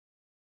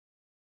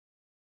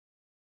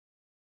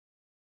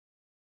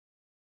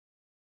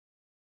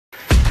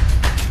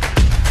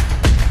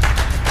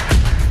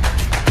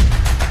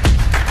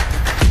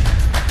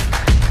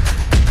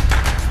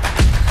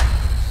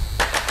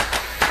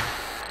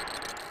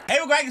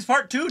we're going to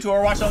part 2 to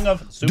our watch along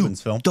of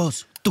Soubin's film.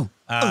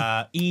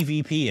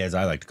 EVP, as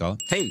I like to call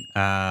it. Hey.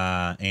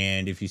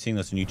 And if you've seen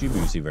this on YouTube,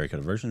 you see a very cut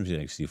version. If you'd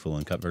like to see a full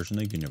uncut version,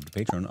 you can go to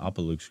Patreon. I'll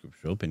put a link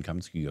description, pin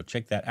comments. You can go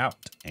check that out.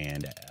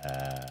 And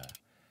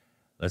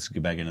let's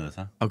get back into this,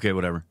 huh? Okay,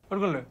 whatever.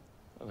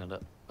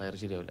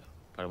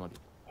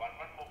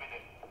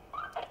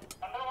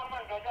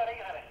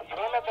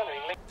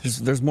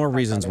 There's more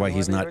reasons why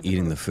he's not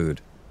eating the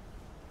food.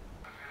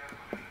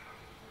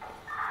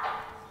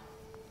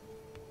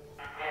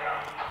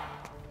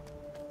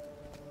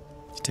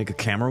 You take a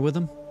camera with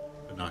him?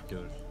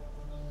 Binoculars.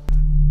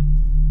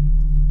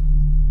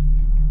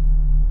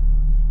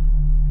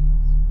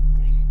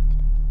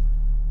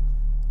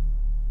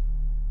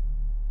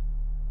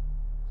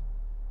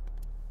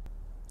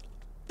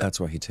 That's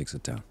why he takes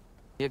it down.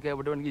 He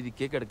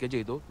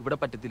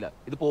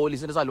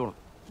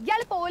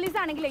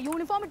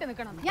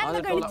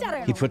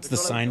puts the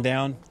sign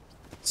down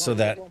so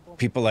that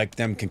people like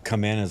them can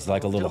come in as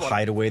like a little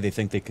hideaway they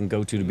think they can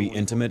go to be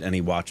intimate, and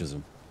he watches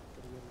them.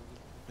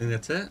 And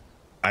that's it?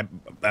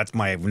 That's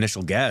my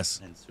initial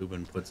guess. And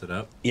Soubin puts it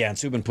up? Yeah, and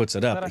Soubin puts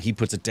it up. He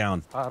puts it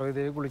down.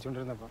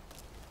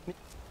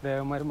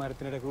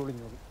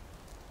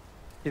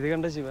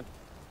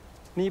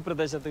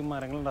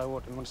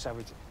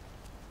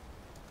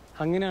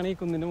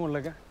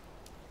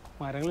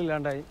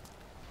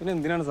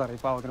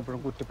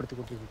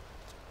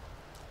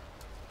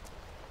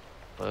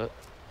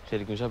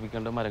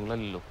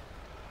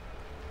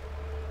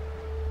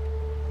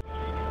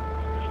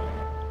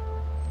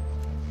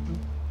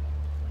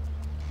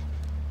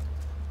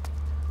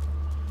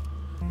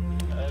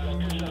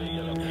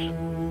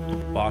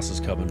 Boss is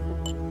coming.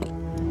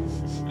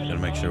 Gotta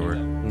make sure we're...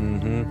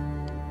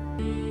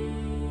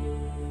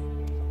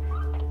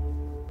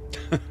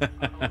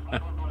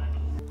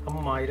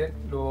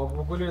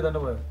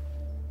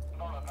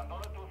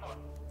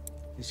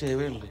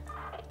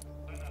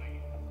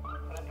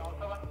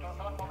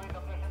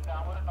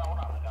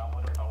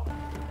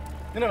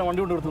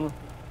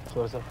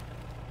 Sorry, sir.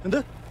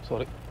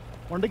 Sorry.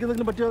 One day, I'm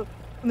going to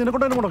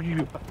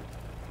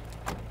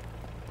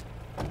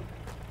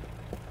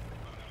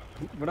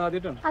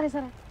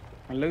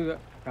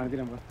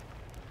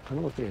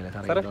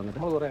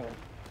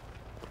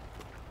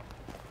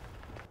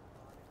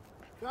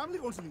family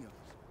counseling.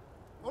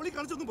 Only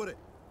counseling.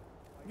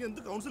 You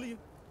have counseling.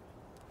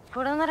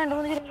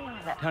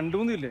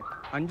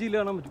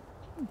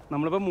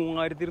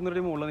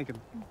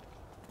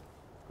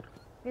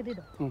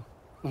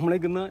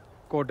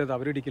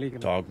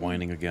 Dog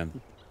whining again.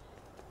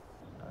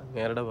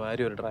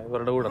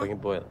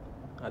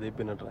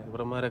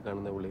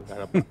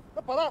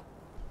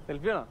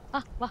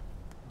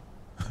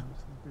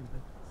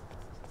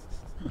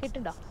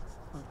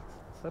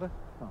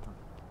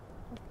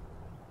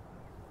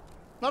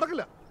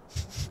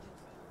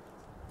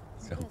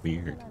 So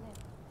weird.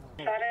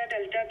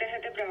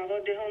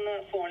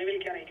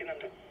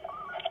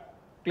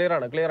 Clear.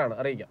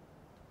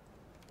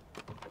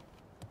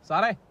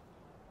 Sorry.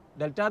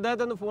 Delta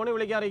death on the phone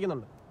will carry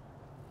on.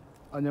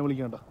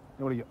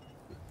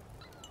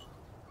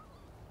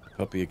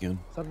 Puppy again.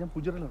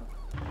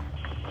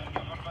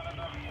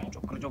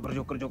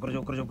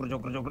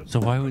 So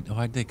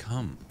why'd they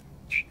come?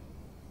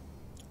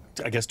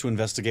 I guess to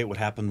investigate what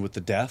happened with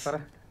the death.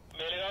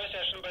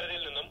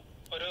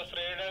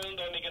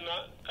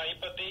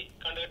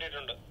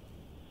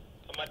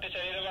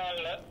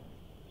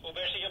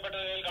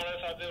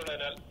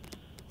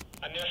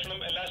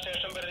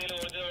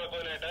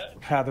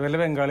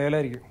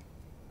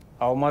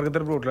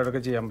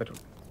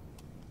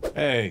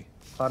 Hey.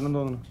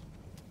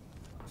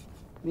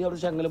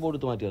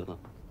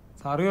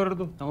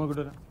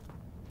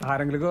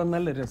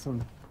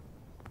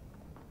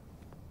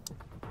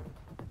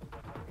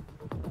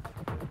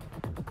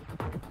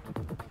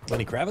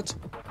 Lenny Kravitz?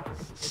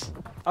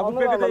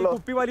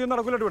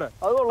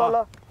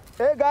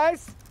 Hey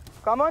guys,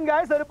 come on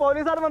guys, there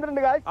police are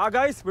guys.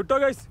 Guys, guys. This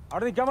is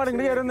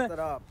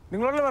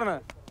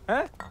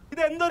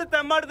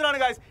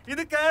guys. This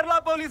is Kerala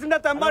police in the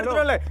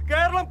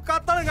Kerala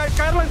Katal guys.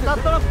 Kerala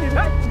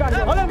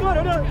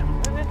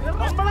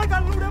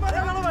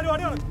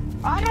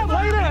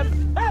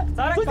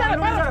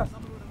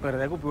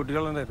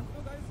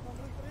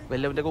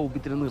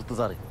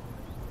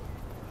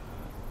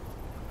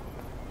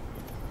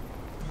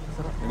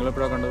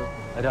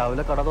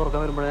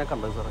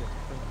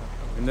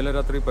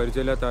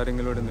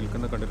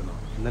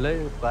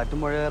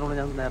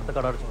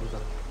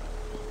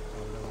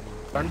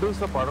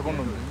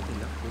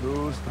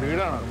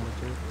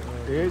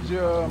age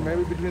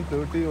maybe between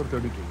 30 or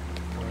 32.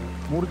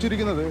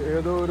 മുറിച്ചിരിക്കുന്നത്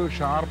ഏതോ ഒരു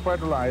sharp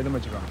ആയിട്ടുള്ള ആയുധം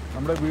വെച്ചിട്ടാണ്.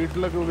 നമ്മുടെ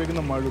വീട്ടിലൊക്കെ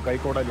ഉപയോഗിക്കുന്ന മഴു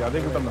കൈക്കോടാലി അതേ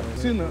കിട്ടുന്നത്.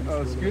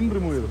 സ്കിൻ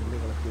റിമൂവ് ചെയ്തു.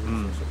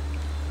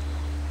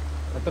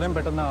 എത്രയും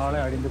പെട്ടെന്ന് ആളെ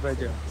ഐഡന്റിഫൈ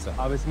ചെയ്യാം.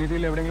 ആ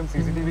വെസിനിറ്റിയിൽ എവിടെയെങ്കിലും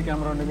CCTV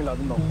ക്യാമറ ഉണ്ടെങ്കിൽ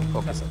അതും നോക്കാം.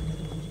 Okay sir.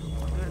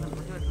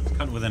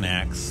 Cut with an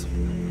axe.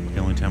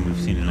 The only time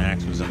we've seen an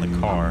axe was in the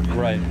car.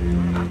 Right.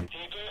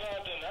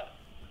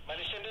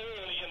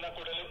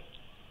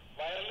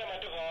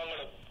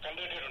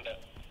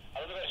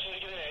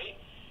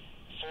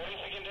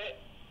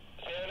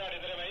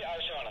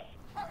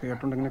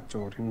 കേട്ടുണ്ടെങ്കിൽ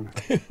ചോദ്യം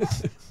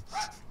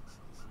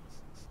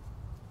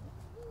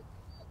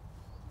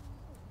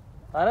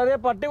ആരാ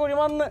പട്ടി കുഴി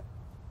വന്ന്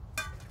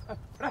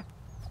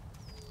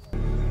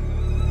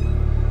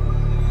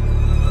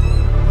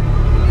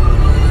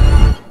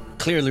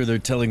Clearly,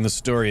 they're telling the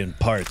story in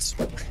parts.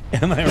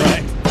 Am I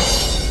right?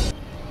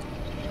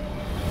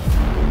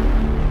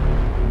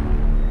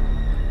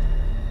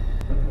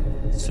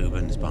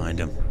 Soubin's behind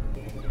him.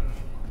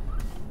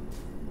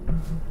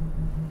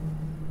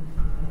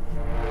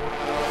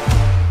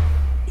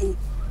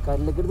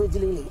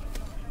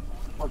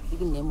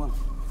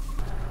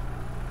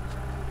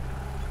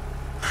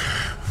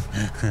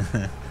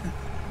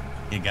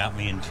 You got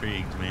me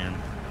intrigued, man.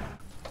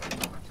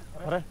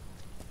 Let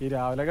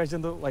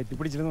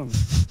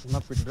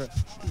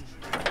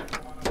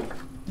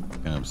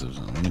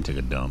me take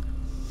a dump.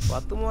 Why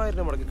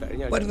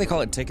do they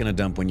call it taking a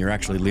dump when you're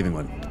actually leaving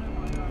one?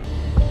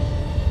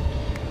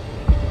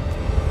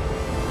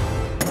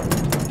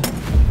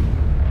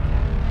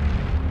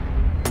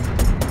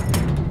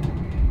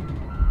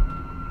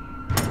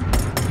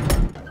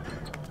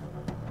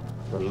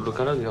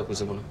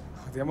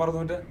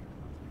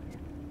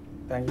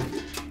 Thank you.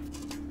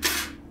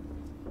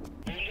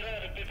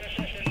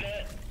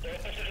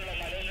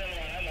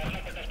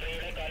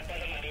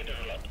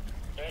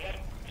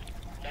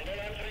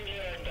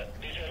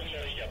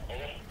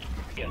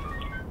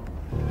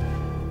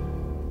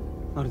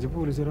 Arju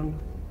police around.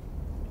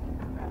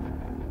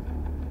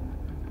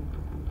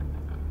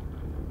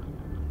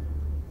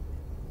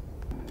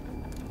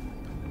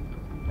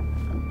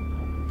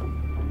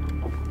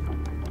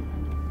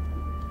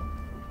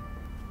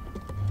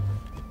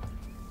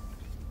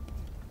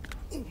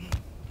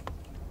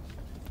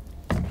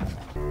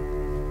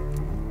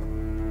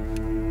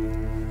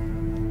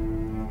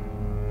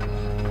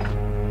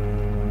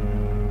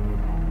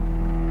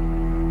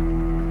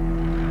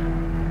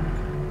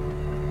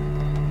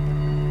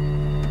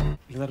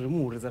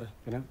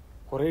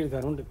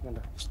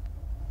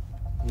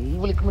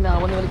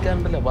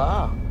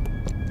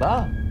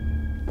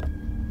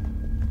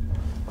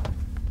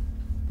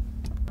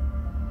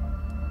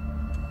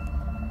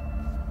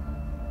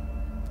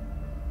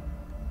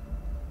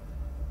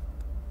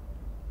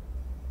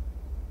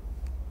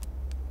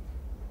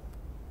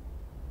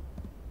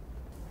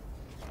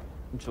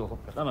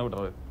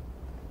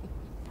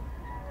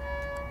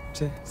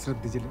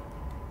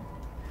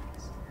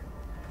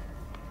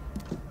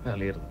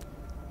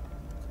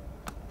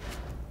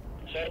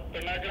 Sir,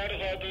 Pennakanadu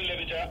South Ela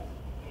Veezha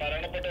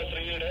Maranapetta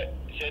Sriയുടെ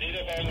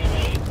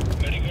ശരീരഭാഗങ്ങളുമായി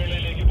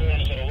മെഡിക്കലിലേക്ക്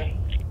പോവാണ് sir.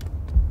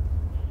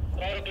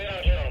 Over clear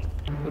ആണ്.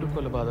 ഒരു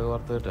കൊലപാതക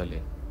വാർത്ത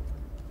കേട്ടല്ലേ?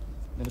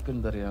 നിനക്ക്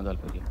എന്തറിയാൻ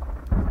താല്പര്യം?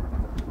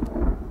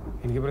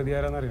 എനിക്ക് പ്രതി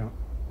ആരാന്നറിയണം.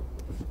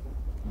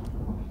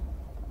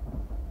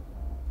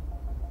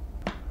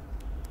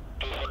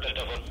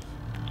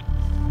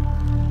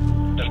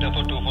 Delta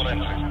 424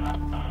 entry.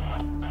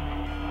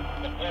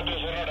 Delta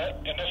 24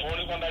 എന്റെ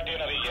ഫോണിൽ കോൺടാക്ട്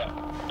ചെയ്യാൻ അറിയിക്കുക.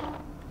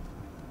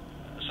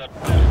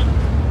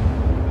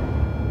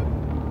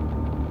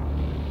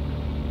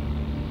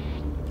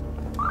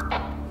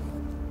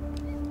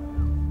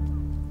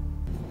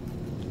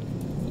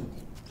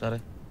 സാറേ,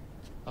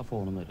 ആ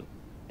ഫോണൊന്ന് തരും.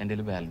 എൻ്റെ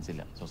കയ്യിൽ ബാലൻസ്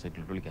ഇല്ല,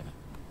 സൊസൈറ്റിയിലോട്ട് വിളിക്കാനാണ്.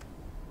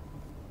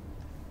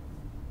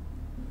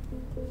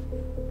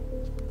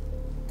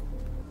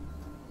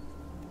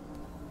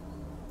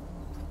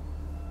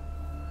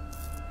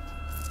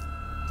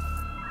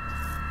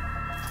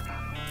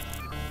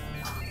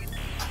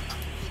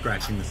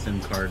 Scratching the SIM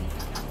card.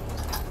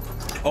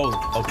 Oh,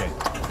 okay.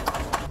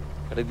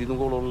 എടാ, ഇതിന്നും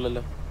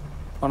കോളൊന്നുമില്ലല്ലോ.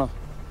 ആണോ?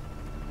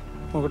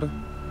 നോക്കട്ടെ.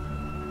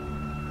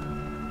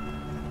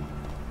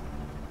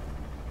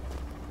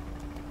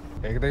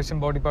 ഏകദേശം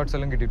ബോഡി പാർട്സ്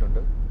എല്ലാം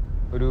കിട്ടിയിട്ടുണ്ട്.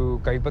 ഒരു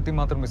കൈപ്പത്തി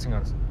മാത്രം മിസ്സിംഗ്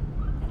ആണ്.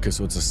 Okay,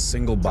 so it's a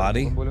single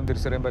body? പോലും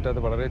തിരിച്ചറിയാൻ പറ്റാത്ത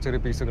വളരെ ചെറിയ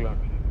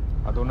പീസുകളാണ്.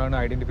 അതുകൊണ്ടാണ്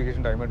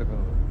ഐഡന്റിഫിക്കേഷൻ ടൈം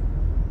എടുക്കുന്നത്.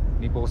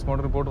 ഇനി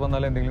പോസ്റ്റ്മോർട്ടം റിപ്പോർട്ട്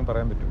വന്നാലേ എന്തെങ്കിലും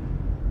പറയാൻ പറ്റും.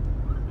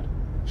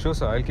 Sure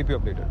sir, I will keep you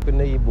updated.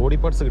 പിന്നെ ഈ ബോഡി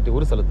പാർട്സ് കിട്ടിയ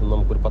ഒരു സ്ഥലത്ത്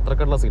നമുക്കൊരു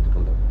പത്രക്കടലാസ്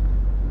കിട്ടിയിട്ടുണ്ട്.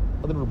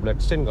 അതിലൊരു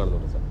ബ്ലഡ് സ്റ്റെയിൻ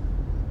കാണുന്നുണ്ട് സാർ.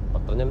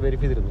 പത്രം ഞാൻ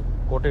വെരിഫൈ ചെയ്തിരുന്നു.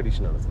 കോട്ടയം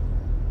എഡിഷനാണ് സാർ.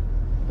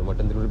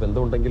 ഇതുമായിട്ട് എന്തെങ്കിലും ഒരു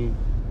ബന്ധമുണ്ടെങ്കിൽ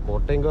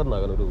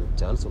കോട്ടയംകാരനാകാൻ ഒരു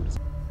ചാൻസ് ഉണ്ട് സാർ.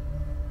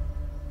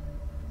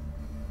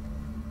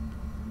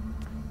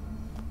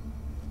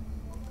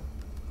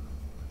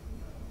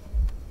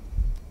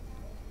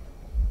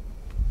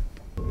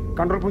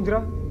 Control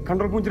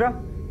Poonchira.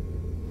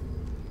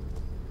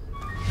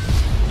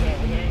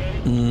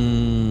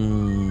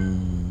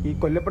 ഈ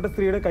കൊല്ലപ്പെട്ട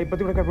സ്ത്രീയുടെ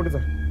കൈപ്പത്തി ഇവിടെ കൈപ്പറ്റി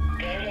sir.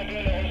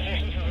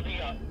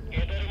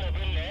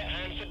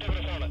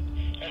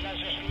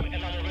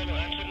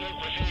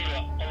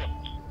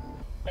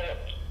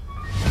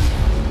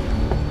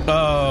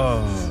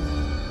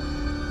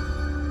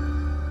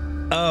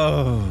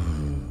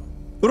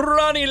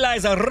 Run,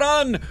 Eliza,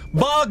 run!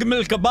 Bog,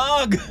 Milka,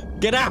 bog!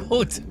 Get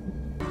out!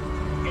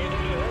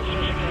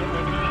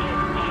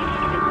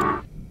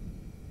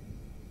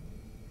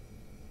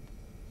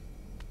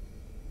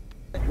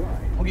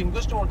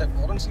 Invest പോകട്ടെ.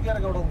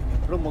 ഫോറൻസിക്കാരൊക്കെ അവിടെ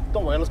ഇവിടെ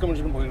മൊത്തം വയർലെസ്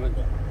കമ്മീഷനും പോയി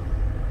നോക്കാം.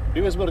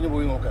 DSP പറഞ്ഞു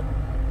പോയി നോക്കാൻ.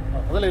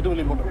 അതല്ല ഏറ്റവും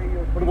വലിയ ഇമ്പോർട്ടൻറ്റ്.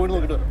 ഇവിടെ പോയി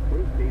നോക്കിയിട്ട് വരാം.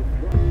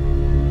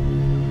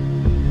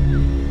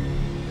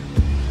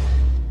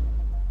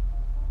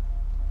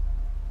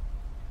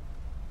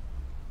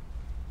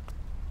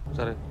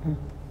 സാറേ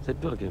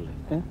സെറ്റ് വർക്ക് ചെയ്യല്ലേ?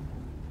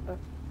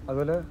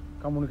 അതുപോലെ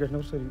കമ്മ്യൂണിക്കേഷനെ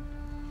കുറിച്ച്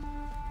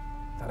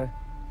സാറേ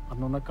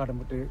അന്നൊന്ന്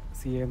കടമ്പിട്ട്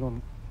CA എന്ന്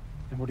വന്നു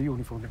നമ്മുടെ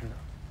യൂണിഫോം ഇട്ടിട്ടില്ല.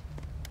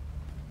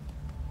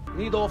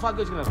 നീ ഇത് ഓഫാക്കി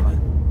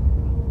വെച്ചിട്ടുണ്ടോ?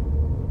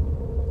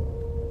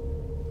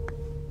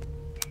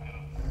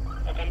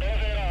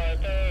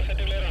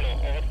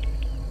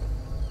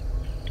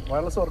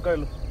 വയർലെസ്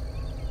വർക്കായല്ലോ.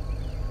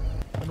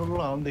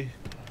 അതിനുള്ള ആവണ്ടേ?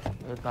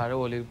 താഴെ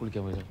പോലെ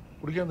കുളിക്കാൻ പോയി.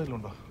 കുടിക്കാൻ എന്തെങ്കിലും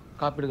ഉണ്ടോ?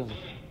 കാപ്പി എടുക്കാൻ.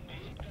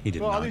 He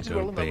did not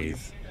go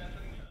bathe.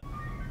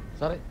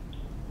 സാറേ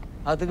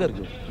അത്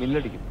കയറിക്കോ,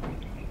 മില്ലടിക്കും.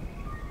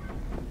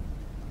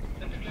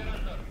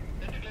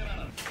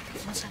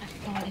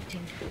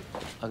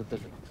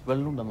 അകത്തല്ല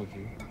വെള്ളം ഉണ്ടോ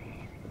നോക്കി.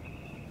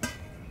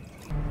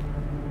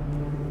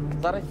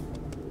 സാറേ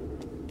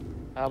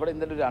അവിടെ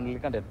ഇന്നലെ ഒരു അണലിൽ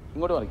കണ്ടായിരുന്നു.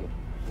 ഇങ്ങോട്ട് മറിക്കോ.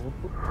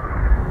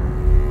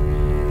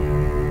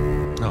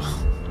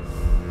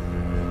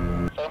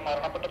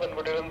 മരണപ്പെട്ട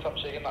പെൺകുട്ടികളെന്ന്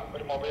സംശയിക്കുന്ന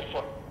ഒരു മൊബൈൽ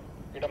ഫോൺ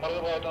ഇടമറുക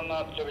ഭാഗത്തുനിന്ന്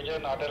ലഭിച്ച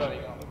നാട്ടുകാർ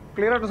അറിയിക്കുന്നത്.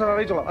 ക്ലിയർ ആയിട്ട് സാർ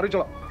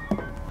അറിയിച്ചോളാം.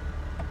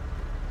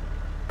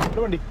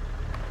 വണ്ടി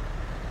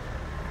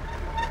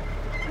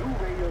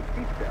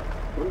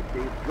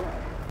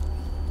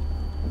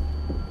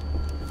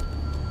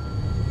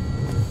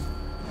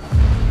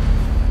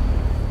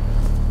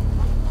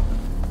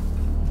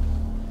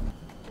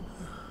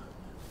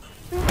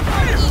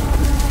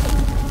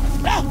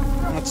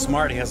Not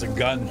smart, he has a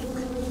gun.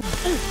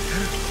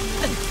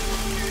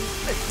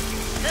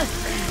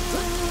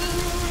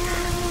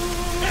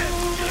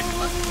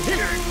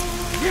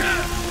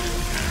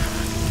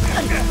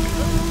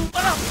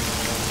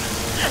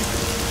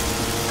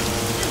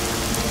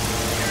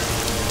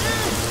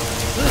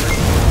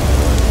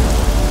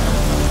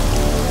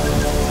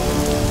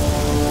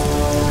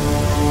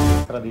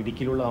 അത്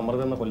ഇടുക്കിയിലുള്ള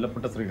അമൃത എന്ന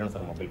കൊല്ലപ്പെട്ട സ്ത്രീയാണ്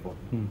സാർ മൊബൈൽ ഫോൺ.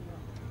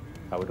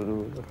 അവരൊരു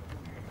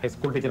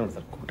ഹൈസ്കൂൾ ടീച്ചറാണ്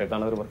സാർ.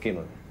 കോട്ടയത്താണ് അവർ വർക്ക്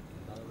ചെയ്യുന്നത്.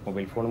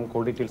 മൊബൈൽ ഫോണും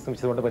കോൾ ഡീറ്റെയിൽസും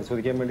വിശദമായിട്ട്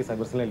പരിശോധിക്കാൻ വേണ്ടി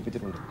സൈബർ സെല്ലിനെ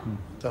ഏൽപ്പിച്ചിട്ടുണ്ട്.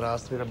 സാർ ആ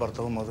സ്ത്രീയുടെ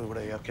ഭർത്താവും അത്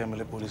ഇവിടെ AR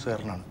ക്യാമ്പിലെ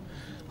പോലീസുകാരനാണ്.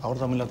 അവർ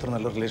തമ്മിൽ അത്ര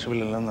നല്ല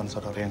റിലേഷനില്ലെന്നാണ്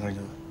സാർ അറിയാൻ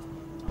കഴിഞ്ഞത്.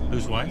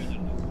 Whose wife?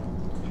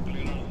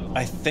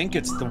 I think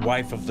it's the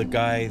wife of the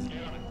guy,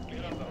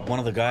 one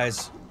of the guys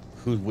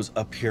who was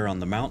up here on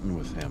the mountain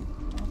with him.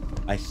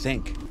 I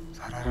think.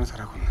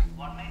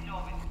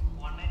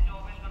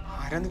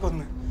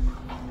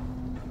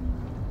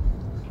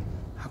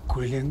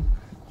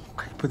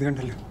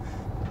 കണ്ടല്ലോ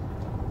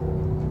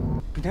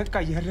പിന്നെ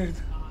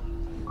കയ്യാറരുത്.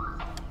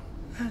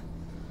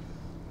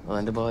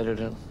 അതെന്റെ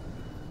ഭാര്യയുടെ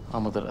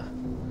അമൃത.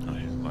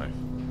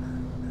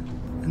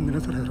 എന്തിനാ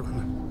സാറേ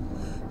ഇറക്കുന്നത്?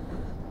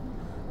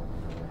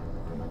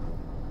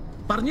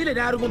 പറഞ്ഞില്ലേ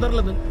ഞാൻ ആരും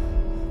കൊണ്ടറില്ലെന്ന്.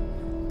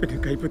 പിന്നെ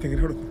കൈപ്പത്തി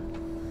എങ്ങനെ കൊടുക്കും?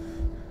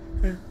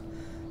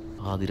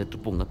 ആതിരത്ത്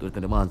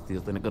പൊങ്ങത്തൊരുത്തന്റെ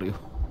മാനസികതനക്കറിയോ?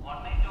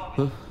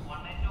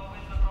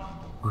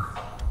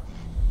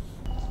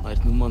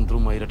 മരുന്നും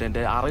മന്ത്രവും മൈരട്ടെ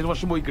എൻ്റെ 6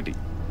 വർഷം പോയി കിട്ടി.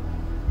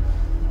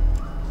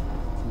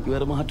 എനിക്ക്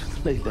വേറെ മാറ്റമൊന്നും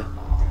ഉണ്ടായില്ല.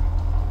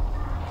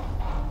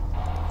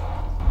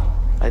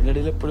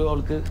 അതിനിടയിൽ എപ്പോഴും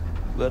അവൾക്ക്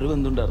വേറെ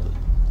ബന്ധമുണ്ടായിരുന്നു.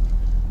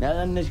 ഞാൻ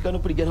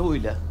അന്വേഷിക്കാനോ പിടിക്കാനോ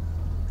പോയില്ല.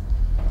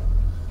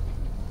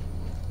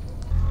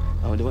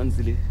 അവൻ്റെ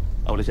മനസ്സിൽ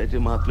അവളെ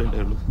ശരീരം മാത്രമേ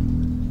ഉണ്ടായുള്ളൂ.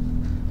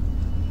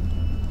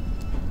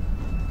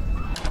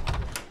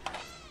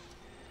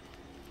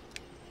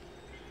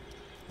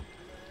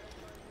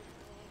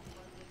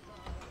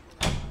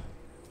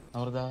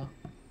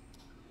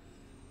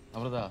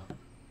 അമൃത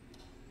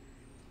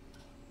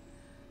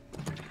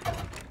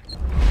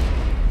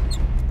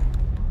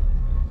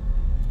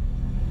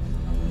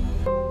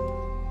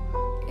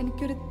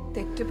എനിക്കൊരു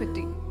തെറ്റ്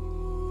പറ്റി.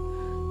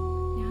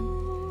 ഞാൻ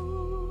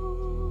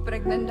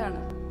പ്രഗ്നന്റ്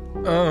ആണ്.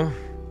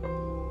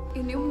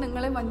 ഇനിയും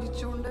നിങ്ങളെ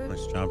വഞ്ചിച്ചുകൊണ്ട്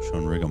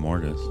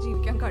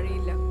ജീവിക്കാൻ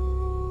കഴിയില്ല.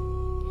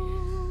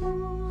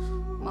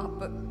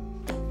 മാപ്പ്.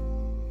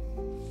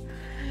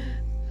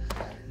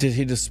 Did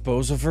he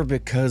dispose of her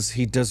because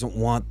he doesn't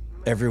want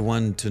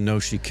everyone to know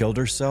she killed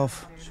herself?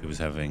 She was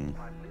having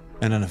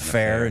an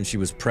affair and she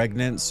was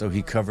pregnant, so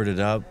he covered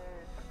it up.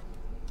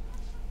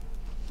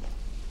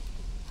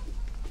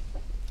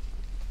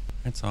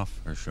 That's off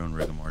for showing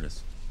rigor mortis.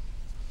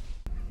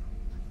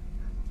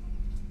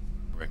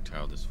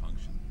 Erectile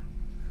dysfunction.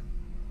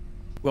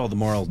 Well,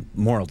 the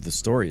moral of the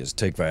story is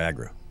take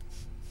Viagra.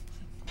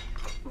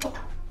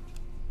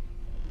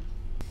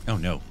 Oh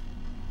no.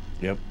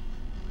 Yep.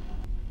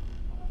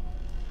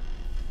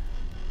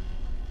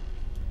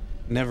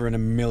 Never in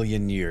a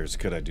million years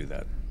could I do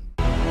that.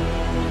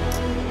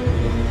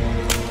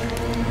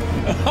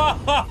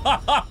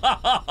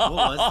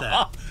 What was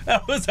that?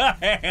 That was a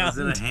hand. Was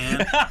it a hand?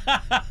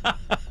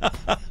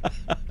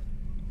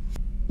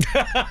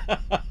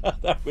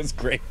 That was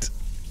great.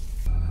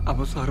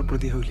 അപ്പൊ sir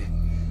പ്രതിയാവില്ലേ?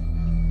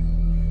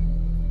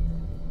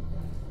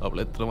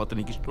 അവളെ എത്രമാത്രം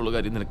എനിക്ക് ഇഷ്ടമുള്ള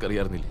കാര്യം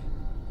നിനക്കറിയാറുന്നില്ലേ?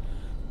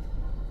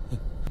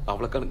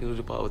 അവളെ കണക്കിന്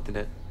ഒരു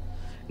പാവത്തിന്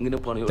ഇങ്ങനെ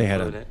പണി. They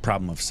had a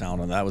problem of sound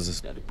and that was a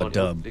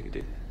dub.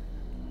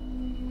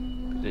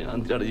 ഞാൻ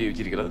എന്തിനാണ്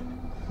ജീവിച്ചിരിക്കുന്നത്?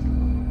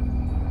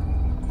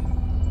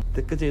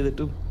 ഇതൊക്കെ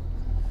ചെയ്തിട്ടും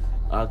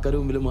ആൾക്കാരുടെ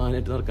മുമ്പിൽ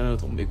മാനായിട്ട് നടക്കാനാണ്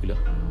സമ്മതിക്കില്ല.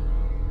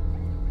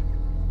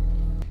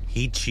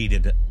 He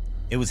cheated.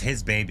 It was his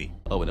baby.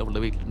 അവൻ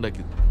അവളുടെ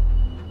വീട്ടിലുണ്ടാക്കിയത്.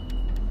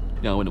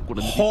 ഞാൻ അവനെ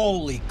കൂടെ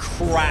Holy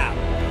crap!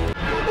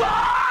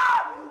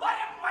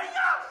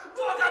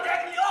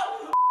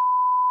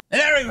 And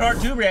there we are,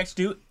 2 reacts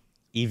to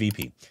EVP.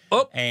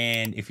 Oh.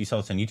 And if you saw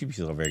this on YouTube, you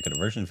saw a very cut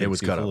version. If it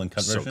was cut full up. and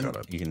cut So version, cut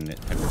up. you can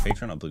type your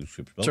Patreon. I'll put the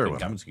description below. Sure, in the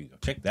comments. You can go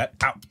check that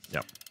out.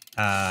 Yep.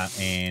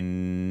 And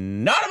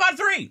not about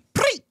 3.